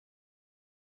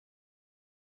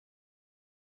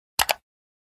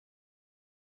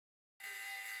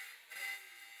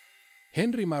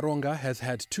Henry Maronga has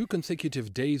had 2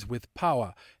 consecutive days with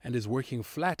power and is working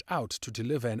flat out to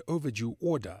deliver an overdue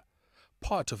order,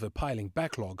 part of a piling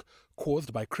backlog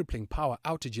caused by crippling power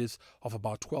outages of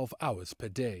about 12 hours per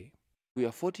day. We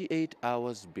are 48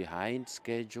 hours behind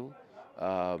schedule,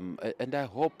 and I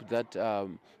hope that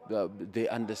they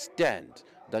understand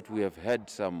that we have had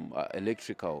some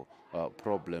electrical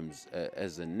problems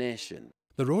as a nation.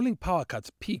 The rolling power cuts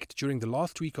peaked during the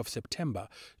last week of September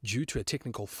due to a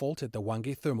technical fault at the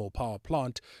Hwange thermal power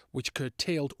plant, which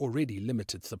curtailed already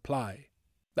limited supply.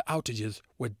 The outages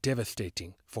were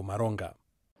devastating for Maronga.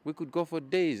 We could go for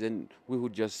days and we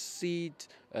would just sit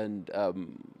and,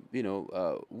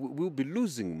 we'll be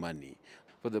losing money.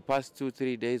 For the past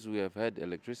 2-3 days we have had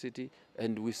electricity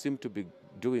and we seem to be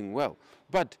doing well.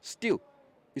 But still,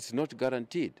 it's not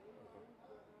guaranteed.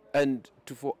 And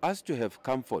for us to have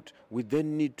comfort, we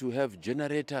then need to have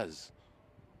generators.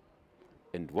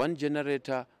 And one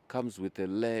generator comes with a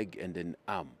leg and an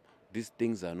arm. These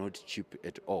things are not cheap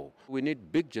at all. We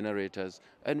need big generators,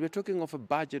 and we're talking of a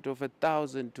budget of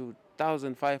 $1,000 to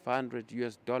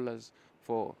 $1,500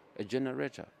 for a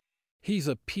generator. He's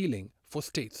appealing for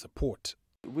state support.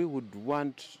 We would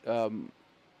want,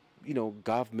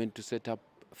 government to set up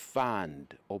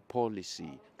fund or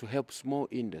policy to help small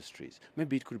industries.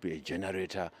 Maybe it could be a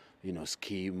generator,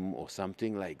 scheme or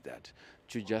something like that,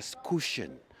 to just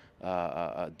cushion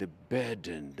the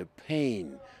burden, the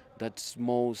pain that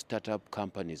small startup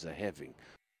companies are having.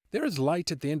 There is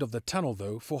light at the end of the tunnel,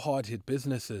 though, for hard-hit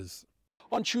businesses.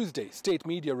 On Tuesday, state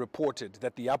media reported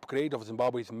that the upgrade of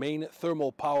Zimbabwe's main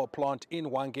thermal power plant in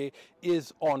Hwange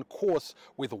is on course,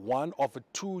 with one of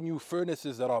 2 new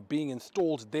furnaces that are being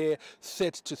installed there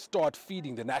set to start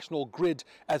feeding the national grid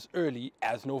as early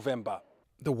as November.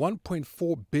 The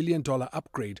 $1.4 billion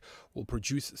upgrade will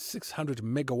produce 600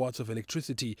 megawatts of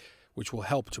electricity, which will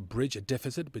help to bridge a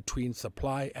deficit between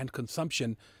supply and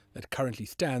consumption that currently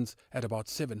stands at about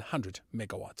 700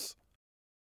 megawatts.